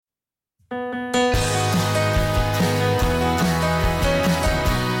Well,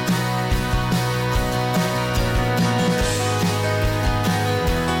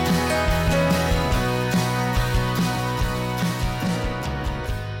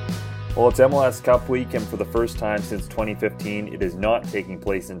 it's MLS Cup week, and for the first time since 2015, it is not taking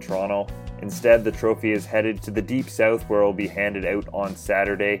place in Toronto. Instead, the trophy is headed to the Deep South, where it will be handed out on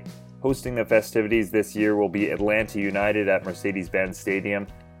Saturday. Hosting the festivities this year will be Atlanta United at Mercedes-Benz Stadium,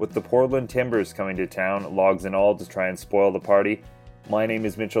 with the Portland Timbers coming to town, logs and all, to try and spoil the party. My name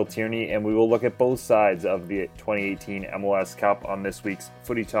is Mitchell Tierney, and we will look at both sides of the 2018 MLS Cup on this week's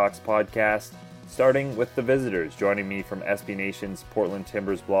Footy Talks podcast. Starting with the visitors. Joining me from SB Nation's Portland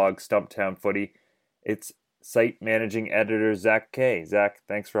Timbers blog, Stumptown Footy, it's site managing editor Zach Kay. Zach,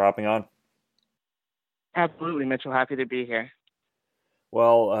 thanks for hopping on. Absolutely, Mitchell. Happy to be here.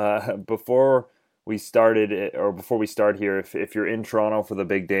 Well, before we start here, if you're in Toronto for the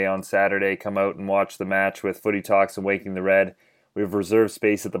big day on Saturday, come out and watch the match with Footy Talks and Waking the Red. We have reserved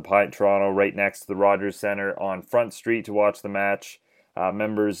space at the Pint Toronto right next to the Rogers Centre on Front Street to watch the match.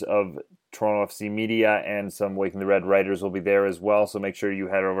 Members of Toronto FC Media and some Waking the Red writers will be there as well, so make sure you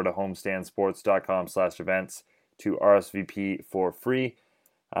head over to homestandsports.com/events to RSVP for free.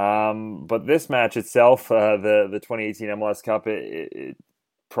 But this match itself, the 2018 MLS Cup, it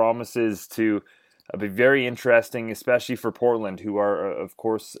promises to be very interesting, especially for Portland, who are, of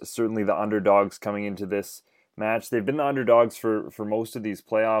course, certainly the underdogs coming into this match. They've been the underdogs for most of these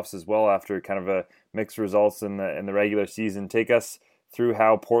playoffs as well, after kind of a mixed results in the regular season. Take us through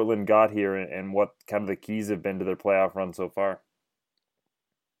how Portland got here and what kind of the keys have been to their playoff run so far.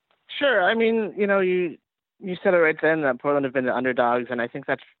 Sure. I mean, you said it right then that Portland have been the underdogs, and I think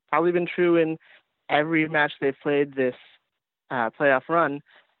that's probably been true in every match they've played this playoff run,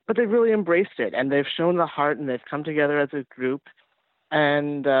 but they've really embraced it, and they've shown the heart, and they've come together as a group,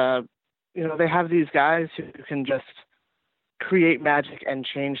 and, they have these guys who can just create magic and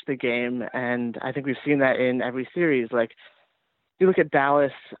change the game, and I think we've seen that in every series. Like, you look at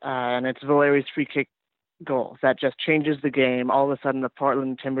Dallas, and it's Valeri's free kick goal that just changes the game. All of a sudden, the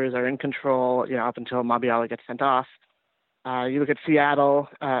Portland Timbers are in control, up until Mabiala gets sent off. You look at Seattle,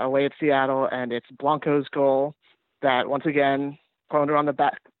 away at Seattle, and it's Blanco's goal that, once again, Portland are on the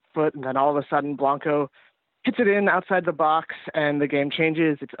back foot, and then all of a sudden, Blanco hits it in outside the box, and the game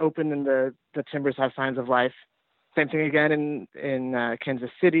changes. It's open, and the Timbers have signs of life. Same thing again in Kansas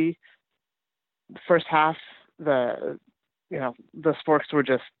City. The first half, the Sporks were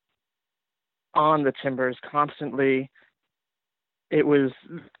just on the Timbers constantly. It was,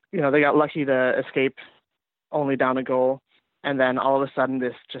 they got lucky to escape only down a goal. And then all of a sudden,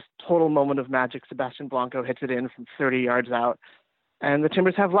 this just total moment of magic. Sebastian Blanco hits it in from 30 yards out. And the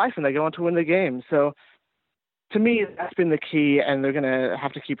Timbers have life, and they go on to win the game. So to me, that's been the key, and they're going to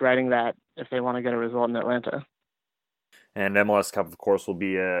have to keep riding that if they want to get a result in Atlanta. And MLS Cup, of course, will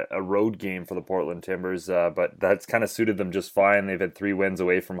be a road game for the Portland Timbers, but that's kind of suited them just fine. They've had 3 wins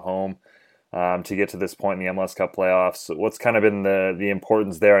away from home to get to this point in the MLS Cup playoffs. What's kind of been the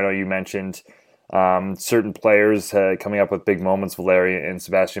importance there? I know you mentioned certain players coming up with big moments, Valeri and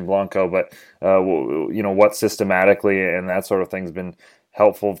Sebastian Blanco, but what systematically and that sort of thing has been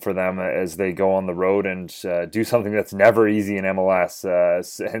helpful for them as they go on the road and do something that's never easy in MLS,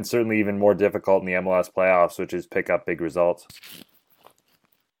 and certainly even more difficult in the MLS playoffs, which is pick up big results.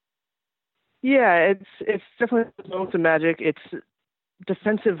 Yeah, it's definitely a moment of magic. It's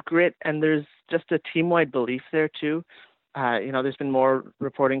defensive grit, and there's just a team-wide belief there too. There's been more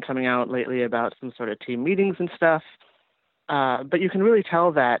reporting coming out lately about some sort of team meetings and stuff, but you can really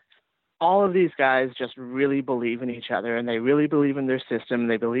tell that all of these guys just really believe in each other, and they really believe in their system.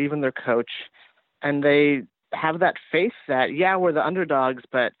 They believe in their coach, and they have that faith that, yeah, we're the underdogs,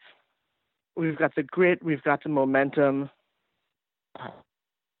 but we've got the grit, we've got the momentum,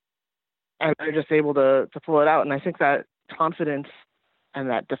 and they're just able to pull it out. And I think that confidence and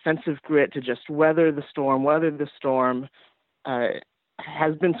that defensive grit to just weather the storm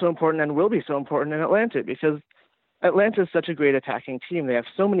has been so important and will be so important in Atlanta, because Atlanta is such a great attacking team. They have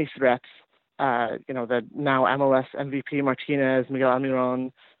so many threats. The now MLS MVP Martinez, Miguel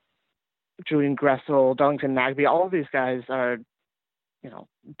Almiron, Julian Gressel, Darlington Nagbe, all of these guys are,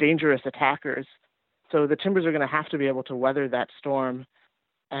 dangerous attackers. So the Timbers are going to have to be able to weather that storm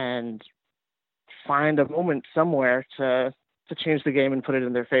and find a moment somewhere to change the game and put it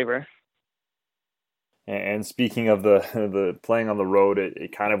in their favor. And speaking of the playing on the road,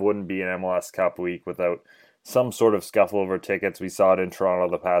 it kind of wouldn't be an MLS Cup week without some sort of scuffle over tickets. We saw it in Toronto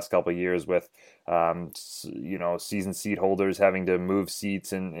the past couple of years with, season seat holders having to move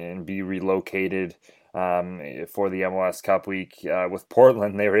seats and be relocated. for the MLS Cup week. With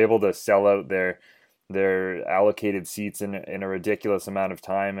Portland, they were able to sell out their allocated seats in a ridiculous amount of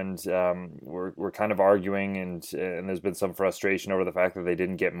time, and we're kind of arguing, and there's been some frustration over the fact that they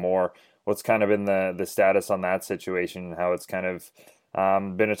didn't get more. What's kind of been the status on that situation, and how it's kind of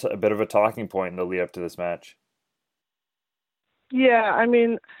been a bit of a talking point in the lead up to this match? Yeah, I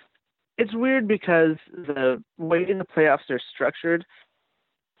mean, it's weird because the way the playoffs are structured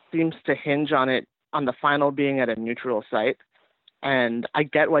seems to hinge on the final being at a neutral site. And I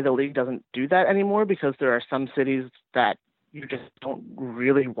get why the league doesn't do that anymore, because there are some cities that you just don't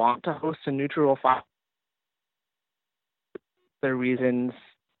really want to host a neutral final. There are reasons,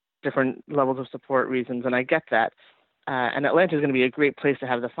 different levels of support reasons, and I get that. And Atlanta is going to be a great place to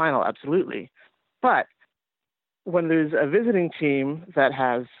have the final, absolutely. But when there's a visiting team that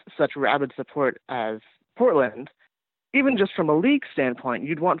has such rabid support as Portland, even just from a league standpoint,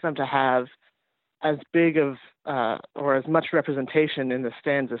 you'd want them to have as big of or as much representation in the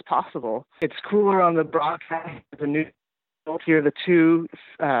stands as possible. It's cooler on the broadcast. The new hear the two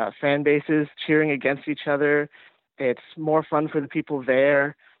fan bases cheering against each other. It's more fun for the people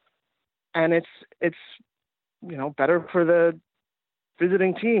there, and it's better for the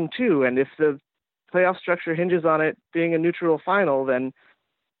visiting team too. And if the playoff structure hinges on it being a neutral final, then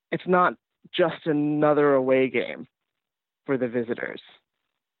it's not just another away game for the visitors.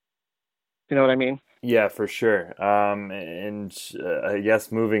 You know what I mean? Yeah, for sure. And I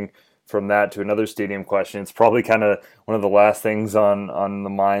guess moving from that to another stadium question, it's probably kind of one of the last things on the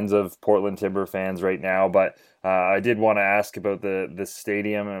minds of Portland Timber fans right now. But I did want to ask about the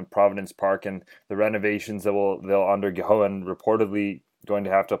stadium and Providence Park and the renovations that they'll undergo, and reportedly going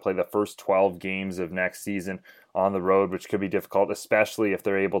to have to play the first 12 games of next season on the road, which could be difficult, especially if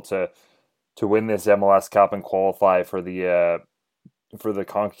they're able to win this MLS Cup and qualify for the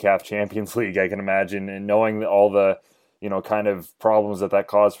CONCACAF Champions League. I can imagine, and knowing all the kind of problems that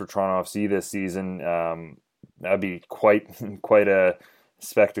caused for Toronto FC this season, that'd be quite a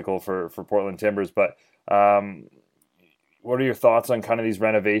spectacle for Portland Timbers. But what are your thoughts on kind of these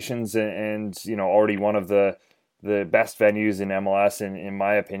renovations and already one of the best venues in MLS in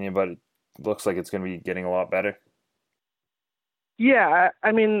my opinion, but it looks like it's going to be getting a lot better? Yeah,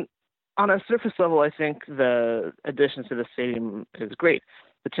 I mean, on a surface level, I think the additions to the stadium is great.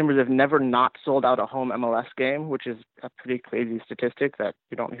 The Timbers have never not sold out a home MLS game, which is a pretty crazy statistic that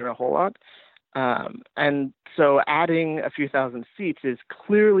you don't hear a whole lot. And so adding a few thousand seats is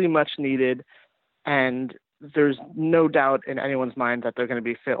clearly much needed, and there's no doubt in anyone's mind that they're going to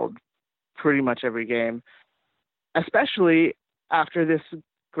be filled pretty much every game, especially after this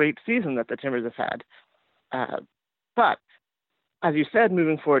great season that the Timbers have had. But as you said,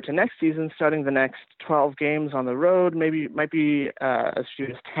 moving forward to next season, starting the next 12 games on the road, might be as few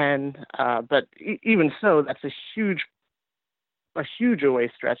as 10. But even so, that's a huge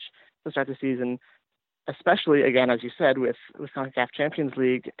away stretch to start the season, especially, again, as you said, with CONCACAF Champions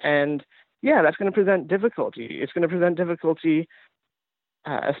League. And yeah, that's going to present difficulty. It's going to present difficulty,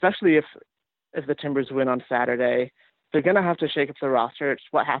 especially if the Timbers win on Saturday. They're going to have to shake up the roster. It's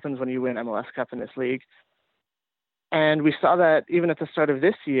what happens when you win MLS Cup in this league. And we saw that even at the start of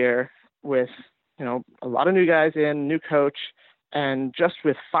this year with, a lot of new guys in, new coach, and just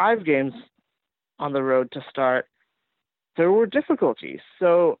with 5 games on the road to start, there were difficulties.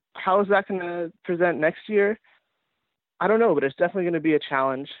 So how is that going to present next year? I don't know, but it's definitely going to be a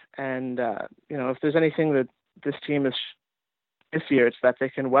challenge. And, if there's anything that this team is this year, it's that they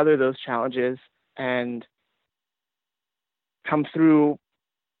can weather those challenges and come through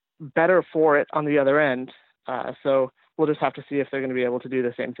better for it on the other end. So we'll just have to see if they're going to be able to do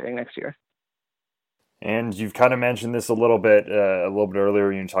the same thing next year. And you've kind of mentioned this a little bit earlier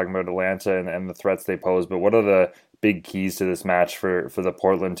when you were talking about Atlanta and the threats they pose. But what are the big keys to this match for the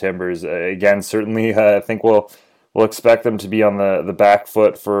Portland Timbers? Again, certainly I think we'll expect them to be on the back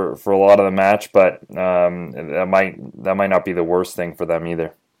foot for a lot of the match, but that might not be the worst thing for them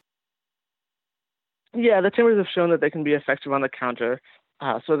either. Yeah, the Timbers have shown that they can be effective on the counter.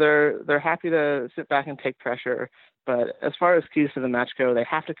 So they're happy to sit back and take pressure. But as far as keys to the match go, they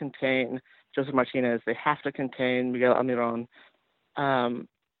have to contain Joseph Martinez. They have to contain Miguel Almiron.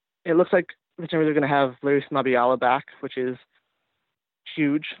 It looks like the Timbers are going to have Larry Mabiala back, which is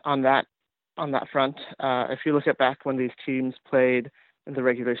huge on that front. If you look at back when these teams played in the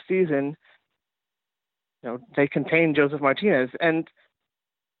regular season, they contained Joseph Martinez. And,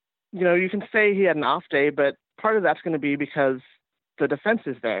 you can say he had an off day, but part of that's going to be because the defense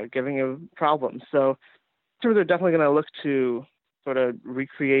is there, giving him problems. So they're definitely going to look to sort of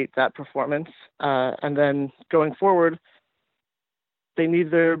recreate that performance. And then going forward, they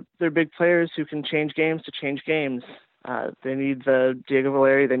need their big players who can change games to change games. They need the Diego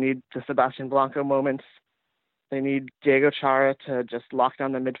Valeri, they need the Sebastian Blanco moments. They need Diego Chara to just lock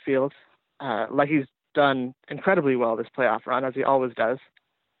down the midfield, like he's done incredibly well this playoff run, as he always does.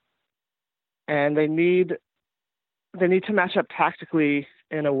 And they need to match up tactically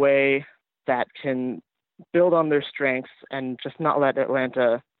in a way that can build on their strengths and just not let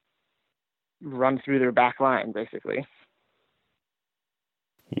Atlanta run through their back line, basically.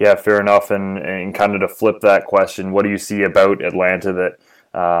 Yeah, fair enough. And kind of to flip that question, what do you see about Atlanta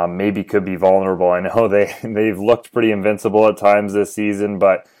that maybe could be vulnerable? I know they've looked pretty invincible at times this season,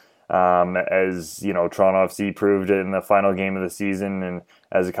 but as you know, Toronto FC proved it in the final game of the season, and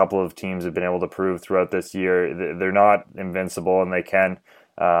as a couple of teams have been able to prove throughout this year, they're not invincible, and they can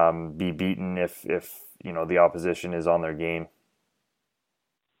be beaten if you know the opposition is on their game.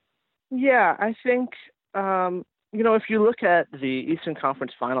 Yeah, I think if you look at the Eastern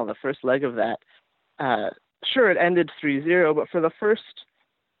Conference Final, the first leg of that, sure, it ended 3-0, but for the first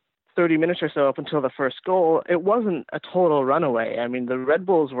 30 minutes or so up until the first goal, it wasn't a total runaway. I mean, the Red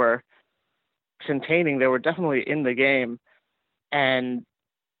Bulls were containing. They were definitely in the game. And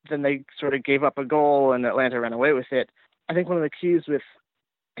then they sort of gave up a goal and Atlanta ran away with it. I think one of the keys with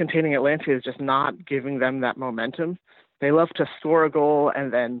containing Atlanta is just not giving them that momentum. They love to score a goal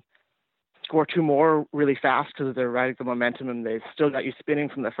and then score two more really fast because they're riding the momentum and they've still got you spinning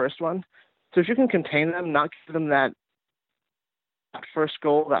from the first one. So if you can contain them, not give them that first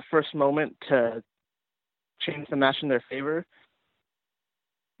goal, that first moment to change the match in their favor,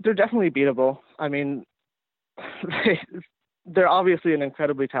 they're definitely beatable. I mean, they're obviously an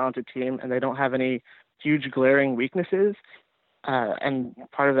incredibly talented team and they don't have any huge glaring weaknesses. And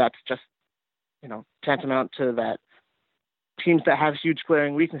part of that's just, tantamount to that teams that have huge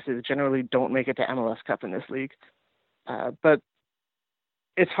glaring weaknesses generally don't make it to MLS Cup in this league. But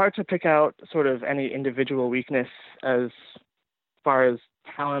it's hard to pick out sort of any individual weakness as far as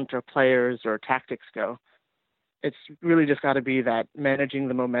talent or players or tactics go. It's really just got to be that managing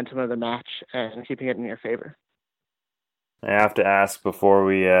the momentum of the match and keeping it in your favor. I have to ask before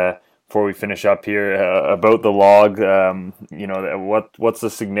we finish up here about the log. What's the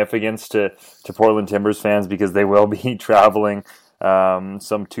significance to Portland Timbers fans, because they will be traveling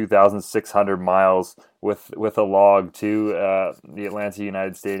some 2,600 miles with a log to the Atlanta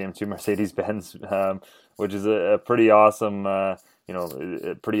United Stadium, to Mercedes-Benz, which is a pretty awesome a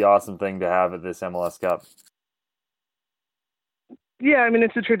pretty awesome thing to have at this MLS Cup. Yeah, I mean,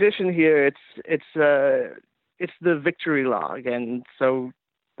 it's a tradition here. It's the victory log, and so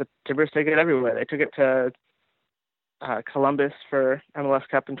the Timbers take it everywhere. They took it to Columbus for MLS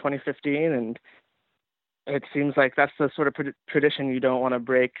Cup in 2015, and it seems like that's the sort of tradition you don't want to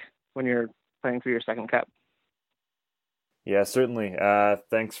break when you're playing for your second cup. Yeah, certainly.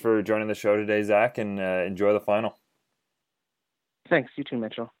 Thanks for joining the show today, Zach, and enjoy the final. Thanks. You too,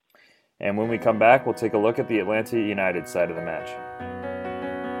 Mitchell. And when we come back, we'll take a look at the Atlanta United side of the match.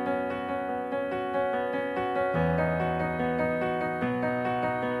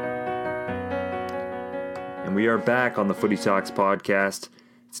 And we are back on the Footy Talks podcast.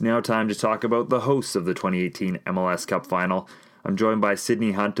 It's now time to talk about the hosts of the 2018 MLS Cup Final. I'm joined by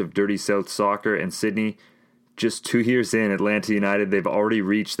Sydney Hunt of Dirty South Soccer. And Sydney, just 2 years in, Atlanta United, they've already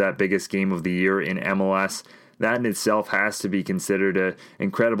reached that biggest game of the year in MLS. That in itself has to be considered an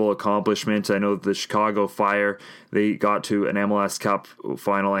incredible accomplishment. I know the Chicago Fire, they got to an MLS Cup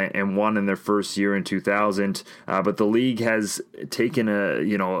final and won in their first year in 2000. But the league has taken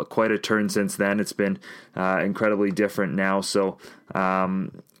quite a turn since then. It's been incredibly different now. So,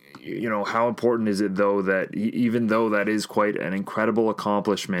 how important is it, though, that even though that is quite an incredible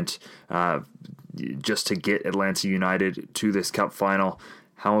accomplishment, just to get Atlanta United to this Cup final,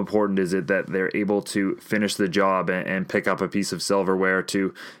 how important is it that they're able to finish the job and pick up a piece of silverware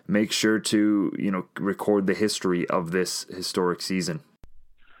to make sure to, record the history of this historic season?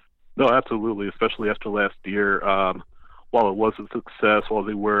 No, absolutely, especially after last year. While it was a success, while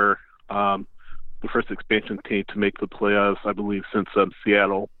they were the first expansion team to make the playoffs, I believe, since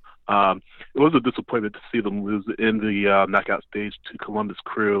Seattle, it was a disappointment to see them lose in the knockout stage to Columbus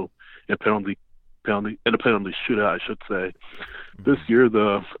Crew in a penalty shootout, I should say. This year,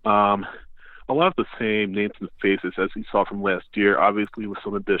 a lot of the same names and faces as we saw from last year, obviously with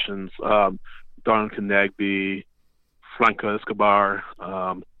some additions. Darlington Nagbe, Franco Escobar,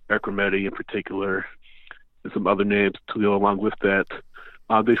 Eric Rometti in particular, and some other names to go along with that.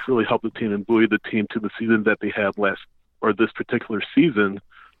 They've really helped the team and buoyed the team to the season that they had this particular season,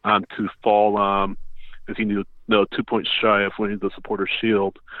 to fall, as you know, 2 points shy of winning the Supporters'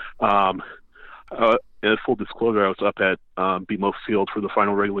 Shield. in full disclosure, I was up at BMO Field for the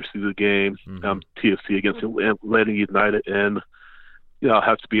final regular season game, TFC against Atlanta United, and I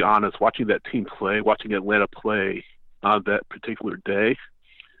have to be honest, watching that team play, watching Atlanta play on that particular day,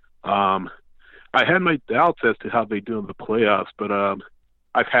 I had my doubts as to how they do in the playoffs, but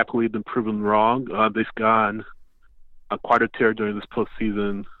I've happily been proven wrong. They've gone quite a tear during this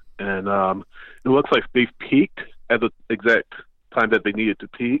postseason, and it looks like they've peaked at the exact time that they needed to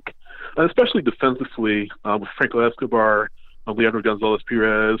peak, and especially defensively with Franco Escobar, Leandro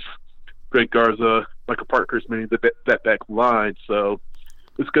Gonzalez-Perez, Greg Garza, Michael Parkhurst manning that back line. So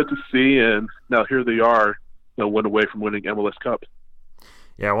it's good to see, and now here they are, one away from winning MLS Cup.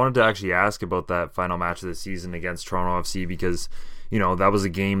 Yeah, I wanted to actually ask about that final match of the season against Toronto FC because, that was a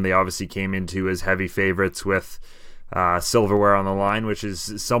game they obviously came into as heavy favorites with silverware on the line, which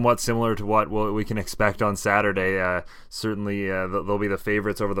is somewhat similar to what we can expect on Saturday. Certainly, they'll be the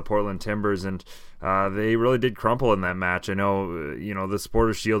favorites over the Portland Timbers, and they really did crumple in that match. I know, the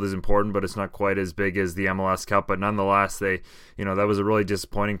Supporters' Shield is important, but it's not quite as big as the MLS Cup. But nonetheless, that was a really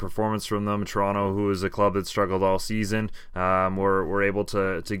disappointing performance from them. Toronto, who is a club that struggled all season, were able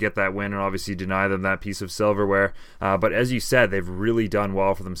to get that win and obviously deny them that piece of silverware. But as you said, they've really done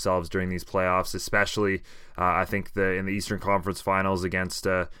well for themselves during these playoffs, especially I think in the Eastern Conference Finals against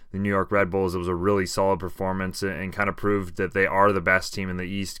the New York Red Bulls. It was a really solid performance and kind of proved that they are the best team in the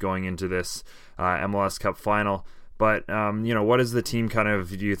East going into this MLS Cup final. But what does the team do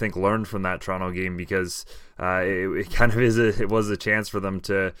you think learned from that Toronto game? Because it kind of it was a chance for them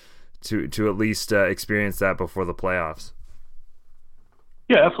to at least experience that before the playoffs.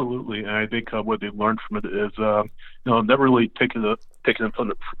 Yeah, absolutely. And I think what they learned from it is never really taking them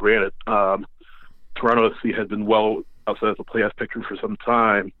for granted. Toronto FC has been well outside of the playoff picture for some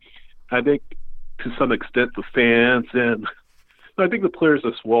time. I think to some extent the fans and I think the players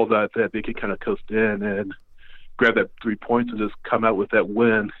as well that they can kind of coast in and grab that 3 points and just come out with that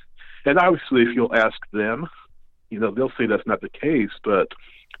win. And obviously, if you'll ask them, they'll say that's not the case. But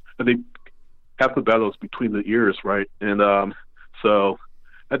I think half the battle is between the ears, right? And so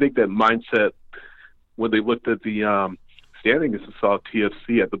I think that mindset when they looked at the standings and saw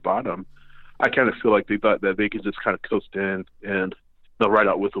TFC at the bottom, I kind of feel like they thought that they could just kind of coast in and they'll ride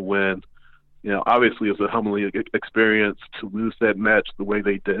out with a win. Obviously it was a humbling experience to lose that match the way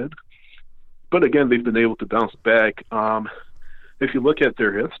they did. But again, they've been able to bounce back. If you look at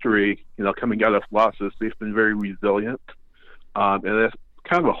their history, coming out of losses, they've been very resilient. And that's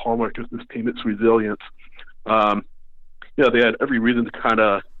kind of a hallmark of this team, it's resilience. They had every reason to kind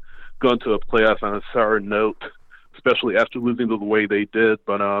of go into a playoff on a sour note, especially after losing the way they did.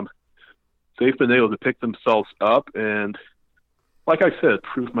 But they've been able to pick themselves up and, like I said,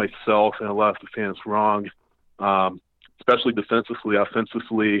 prove myself and a lot of the fans wrong, especially defensively,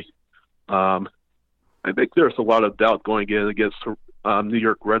 offensively. I think there's a lot of doubt going in against New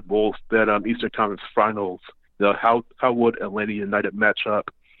York Red Bulls that Eastern Conference Finals. How would Atlanta United match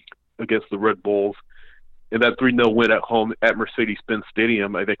up against the Red Bulls? And that 3-0 win at home at Mercedes-Benz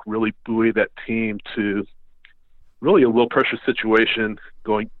Stadium, I think, really buoyed that team to really a low-pressure situation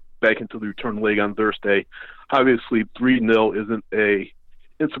going back into the return leg on Thursday. Obviously, 3-0 isn't a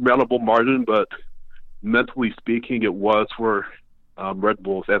insurmountable margin, but mentally speaking, it was for Red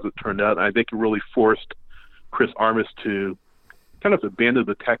Bulls as it turned out. And I think it really forced Chris Armas to kind of abandon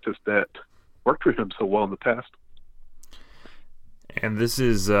the tactics that worked for him so well in the past. And this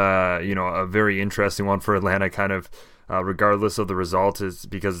is, a very interesting one for Atlanta, kind of regardless of the result, is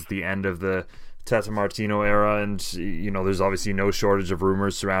because it's the end of the Tata Martino era, and there's obviously no shortage of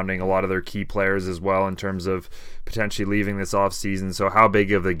rumors surrounding a lot of their key players as well in terms of potentially leaving this offseason. So how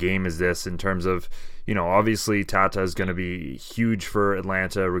big of a game is this in terms of, obviously Tata is going to be huge for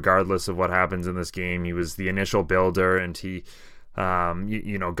Atlanta regardless of what happens in this game. He was the initial builder, and he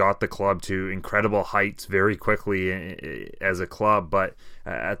got the club to incredible heights very quickly as a club. But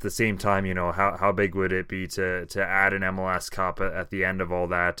at the same time, how big would it be to add an MLS Cup at the end of all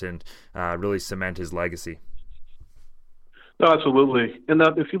that and really cement his legacy? No, absolutely. And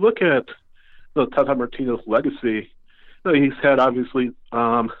if you look at Tata Martino's legacy, he's had obviously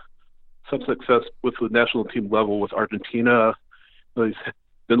some success with the national team level with Argentina. He's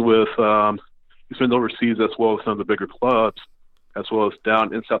been overseas as well as some of the bigger clubs, as well as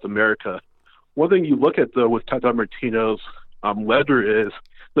down in South America. One thing you look at, though, with Tata Martino's ledger is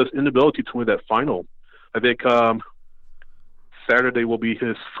this inability to win that final. I think Saturday will be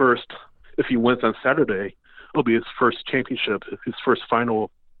his first, if he wins on Saturday, it'll be his first championship, his first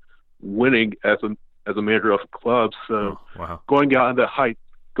final winning as a manager of a club. So going out on that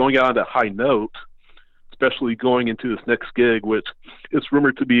high note, especially going into this next gig, which is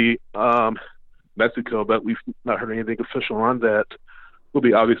rumored to be Mexico, but we've not heard anything official on that. Will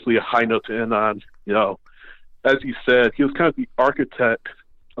be obviously a high note to end on. As you said, he was kind of the architect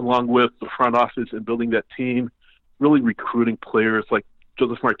along with the front office in building that team, really recruiting players like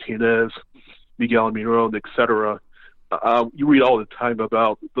Joseph Martinez, Miguel Almiron, etc. You read all the time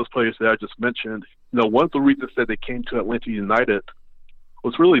about those players that I just mentioned. One of the reasons that they came to Atlanta United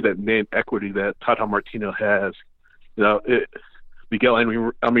was really that name equity that Tata Martino has. Miguel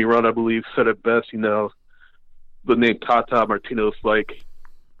Almiron, I believe, said it best. The name Tata Martino is like,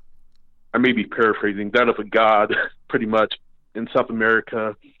 I may be paraphrasing, that of a god, pretty much, in South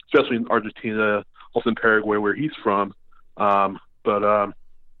America, especially in Argentina, also in Paraguay, where he's from. That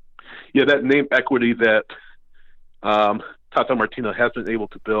name equity that Tata Martino has been able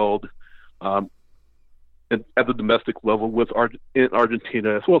to build at the domestic level in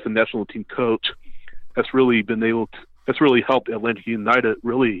Argentina, as well as the national team coach, has really helped Atlanta United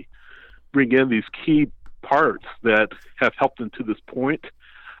really bring in these key parts that have helped them to this point.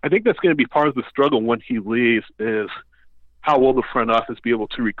 I think that's going to be part of the struggle when he leaves, is how will the front office be able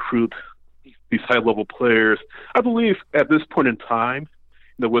to recruit these high-level players. I believe at this point in time,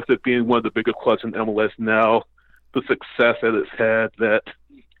 with it being one of the bigger clubs in MLS now, the success that it's had, that,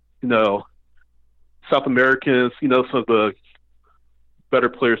 South Americans, some of the better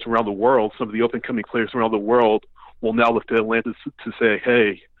players around the world, some of the up-and-coming players around the world will now look to Atlanta to say,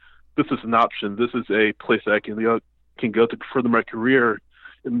 hey, this is an option. This is a place that I can go to further my career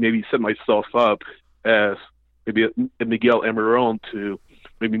and maybe set myself up as maybe a Miguel Almiron to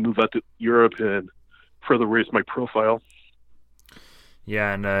maybe move out to Europe and further raise my profile.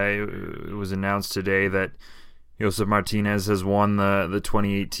 Yeah, and it was announced today that Josef Martinez has won the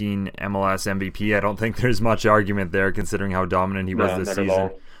 2018 MLS MVP. I don't think there's much argument there, considering how dominant he was this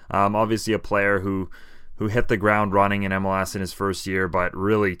season. Obviously a player who hit the ground running in MLS in his first year, but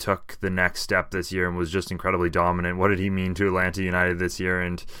really took the next step this year and was just incredibly dominant. What did he mean to Atlanta United this year?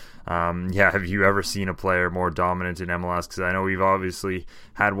 And have you ever seen a player more dominant in MLS? Because I know we've obviously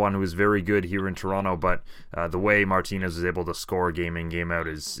had one who was very good here in Toronto, but the way Martinez was able to score game in, game out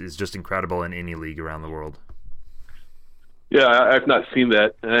is just incredible in any league around the world. Yeah, I've not seen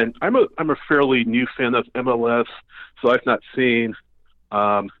that, and I'm a fairly new fan of MLS, so I've not seen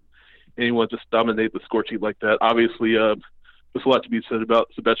anyone just dominate the score sheet like that. Obviously, there's a lot to be said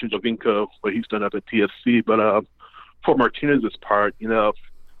about Sebastian Giovinco, what he's done up at TFC, but for Martinez's part,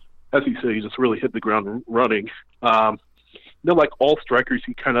 as you say, he just really hit the ground running. Like all strikers,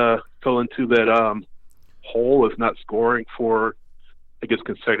 he kind of fell into that hole of not scoring for, I guess,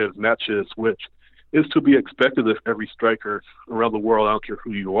 consecutive matches, which is to be expected of every striker around the world. I don't care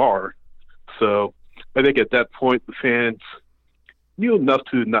who you are. So I think at that point, the fans knew enough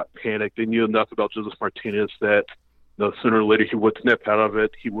to not panic. They knew enough about Joseph Martinez that sooner or later he would snap out of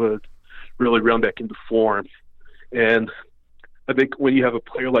it. He would really round back into form. And I think when you have a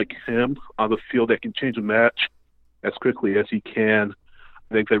player like him on the field that can change a match as quickly as he can,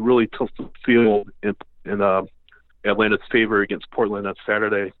 I think that really tilts the field in Atlanta's favor against Portland on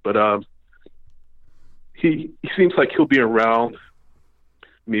Saturday. But he seems like he'll be around.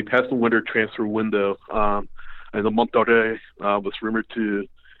 I mean, past the winter transfer window, and the Monterrey was rumored to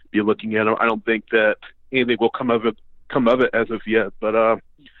be looking at him. I don't think that anything will come of it as of yet. But I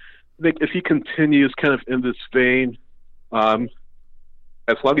think if he continues kind of in this vein,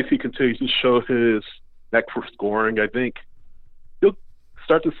 as long as he continues to show his knack for scoring, I think you'll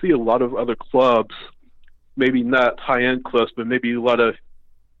start to see a lot of other clubs, maybe not high-end clubs, but maybe a lot of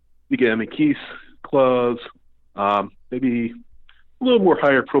Liga MX clubs, maybe a little more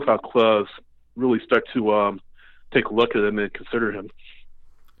higher-profile clubs really start to take a look at him and consider him.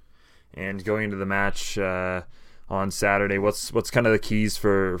 And going into the match on Saturday, what's kind of the keys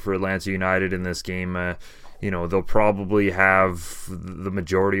for Atlanta United in this game? They'll probably have the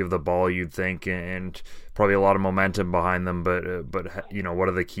majority of the ball, you'd think, and probably a lot of momentum behind them. But what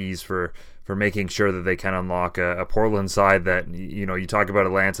are the keys for making sure that they can unlock a Portland side that, you talk about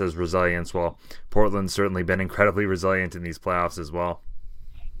Atlanta's resilience. Well, Portland's certainly been incredibly resilient in these playoffs as well.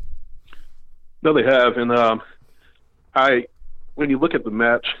 No, they have, and when you look at the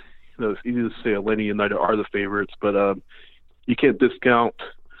match, it's easy to say Atlanta United are the favorites, but you can't discount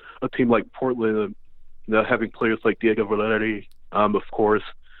a team like Portland. Having players like Diego Valeri, of course,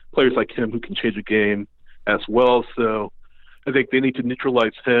 players like him who can change a game as well. So I think they need to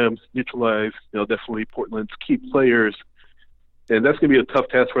neutralize definitely Portland's key players, and that's going to be a tough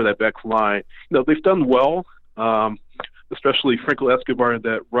task for that back line. They've done well, especially Franco Escobar in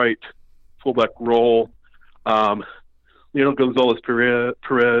that right fullback role. Gonzalez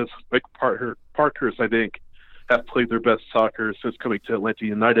Perez, Mike Parkhurst, I think, have played their best soccer since coming to Atlanta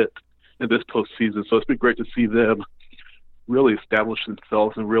United. in this postseason. So it's been great to see them really establish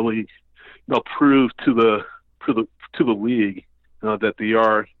themselves and really, prove to the league that they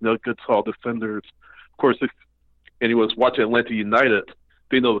are, good, solid defenders. Of course, if anyone's watching Atlanta United,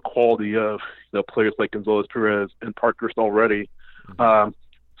 they know the quality of players like Gonzalez Perez and Parkhurst already. So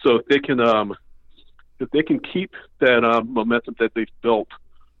if they can keep that momentum that they've built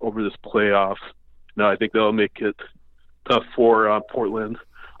over this playoffs, I think that'll make it tough for Portland.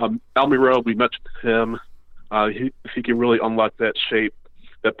 Almiron, we mentioned him. If he can really unlock that shape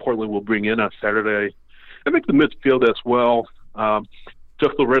that Portland will bring in on Saturday. I think the midfield as well.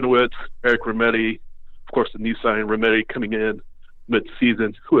 Jeff Larentowicz, Eric Remedi, of course the new signing Remedi coming in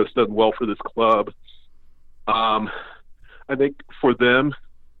mid-season, who has done well for this club. I think for them,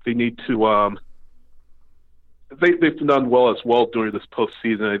 they need to they've done well as well during this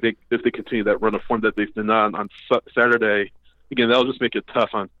postseason. I think if they continue that run of form that they've been on Saturday, again, that'll just make it tough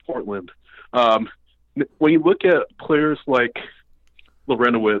on Portland. When you look at players like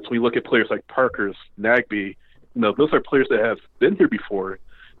Larentowicz, when you look at players like Parkhurst, Nagbe, those are players that have been here before.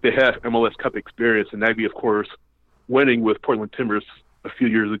 They have MLS Cup experience, and Nagbe, of course, winning with Portland Timbers a few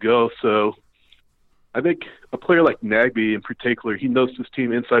years ago. So I think a player like Nagbe in particular, he knows his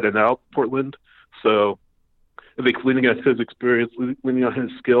team inside and out, Portland. So I think leaning on his experience, leaning on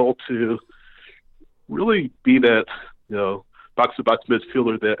his skill to really be that, box-to-box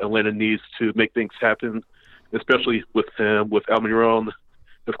midfielder that Atlanta needs to make things happen, especially with him, with Almiron,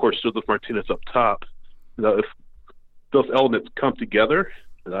 of course, Joseph Martinez up top. If those elements come together,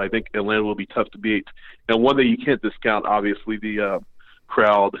 I think Atlanta will be tough to beat. And one that you can't discount, obviously, the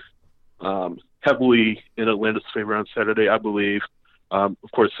crowd heavily in Atlanta's favor on Saturday, I believe. Of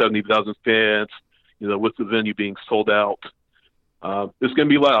course, 70,000 fans, with the venue being sold out. It's going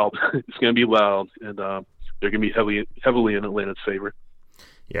to be loud. It's going to be loud, and they're going to be heavily in Atlanta's favor.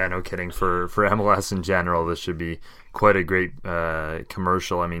 Yeah, no kidding. For MLS in general, this should be quite a great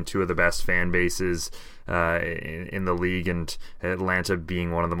commercial. I mean, two of the best fan bases in the league, and Atlanta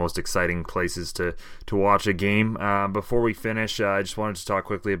being one of the most exciting places to watch a game. Before we finish, I just wanted to talk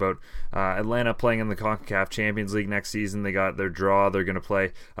quickly about Atlanta playing in the CONCACAF Champions League next season. They got their draw. They're going to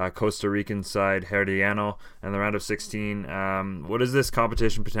play Costa Rican side Herediano in the round of 16. What does this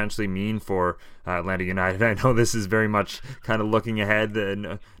competition potentially mean for Atlanta United? I know this is very much kind of looking ahead,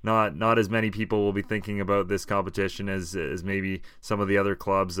 and not as many people will be thinking about this competition as maybe some of the other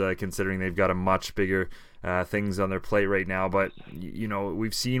clubs, considering they've got a much bigger things on their plate right now. But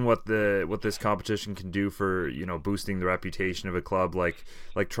we've seen what this competition can do for boosting the reputation of a club like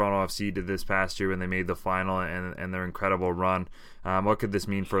Toronto FC did this past year when they made the final and their incredible run. What could this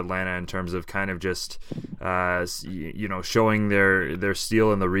mean for Atlanta in terms of kind of just showing their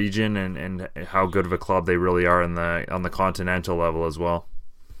steel in the region and how good of a club they really are on the continental level as well?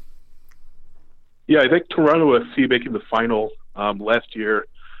 Yeah, I think Toronto FC making the final last year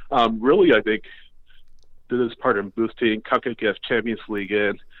really, I think, did his part in boosting CONCACAF Champions League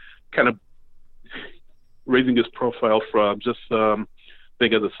and kind of raising his profile from just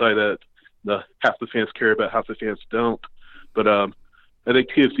being on the side that half the fans care about, half the fans don't. But I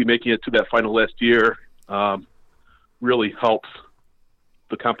think TFC making it to that final last year really helps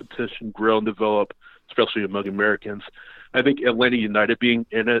the competition grow and develop, especially among Americans. I think Atlanta United being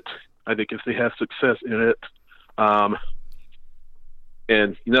in it, I think if they have success in it,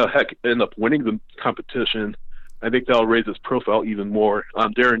 and end up winning the competition, I think that'll raise his profile even more.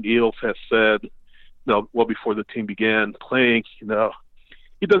 Darren Eales has said, well before the team began playing,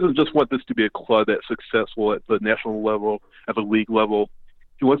 he doesn't just want this to be a club that's successful at the national level, at the league level.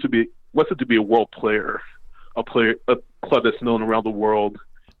 He wants it to be a world player, a club that's known around the world.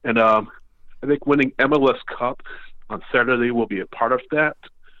 And I think winning MLS Cup on Saturday will be a part of that.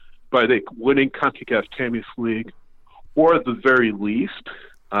 But I think winning CONCACAF Champions League, or at the very least,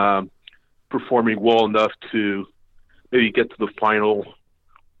 performing well enough to maybe get to the final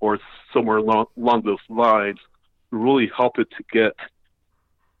or somewhere along those lines, will really help it to get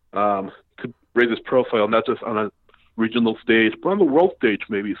to raise its profile, not just on a regional stage, but on the world stage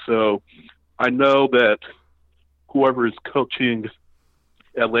maybe. So I know that whoever is coaching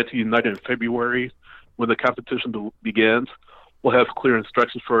Atlanta United in February, when the competition begins, will have clear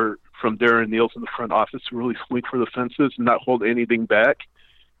instructions from Darren Eales in the front office to really swing for the fences and not hold anything back.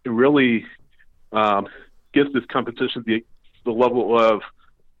 It really gives this competition the level of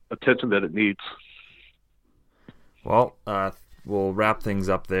attention that it needs. Well, we'll wrap things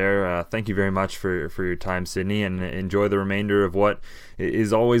up there. Thank you very much for your time, Sydney, and enjoy the remainder of what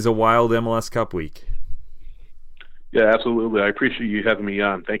is always a wild MLS Cup week. Yeah, absolutely. I appreciate you having me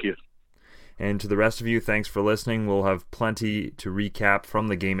on. Thank you. And to the rest of you, thanks for listening. We'll have plenty to recap from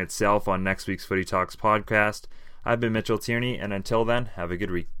the game itself on next week's Footy Talks podcast. I've been Mitchell Tierney, and until then, have a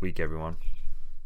good week everyone.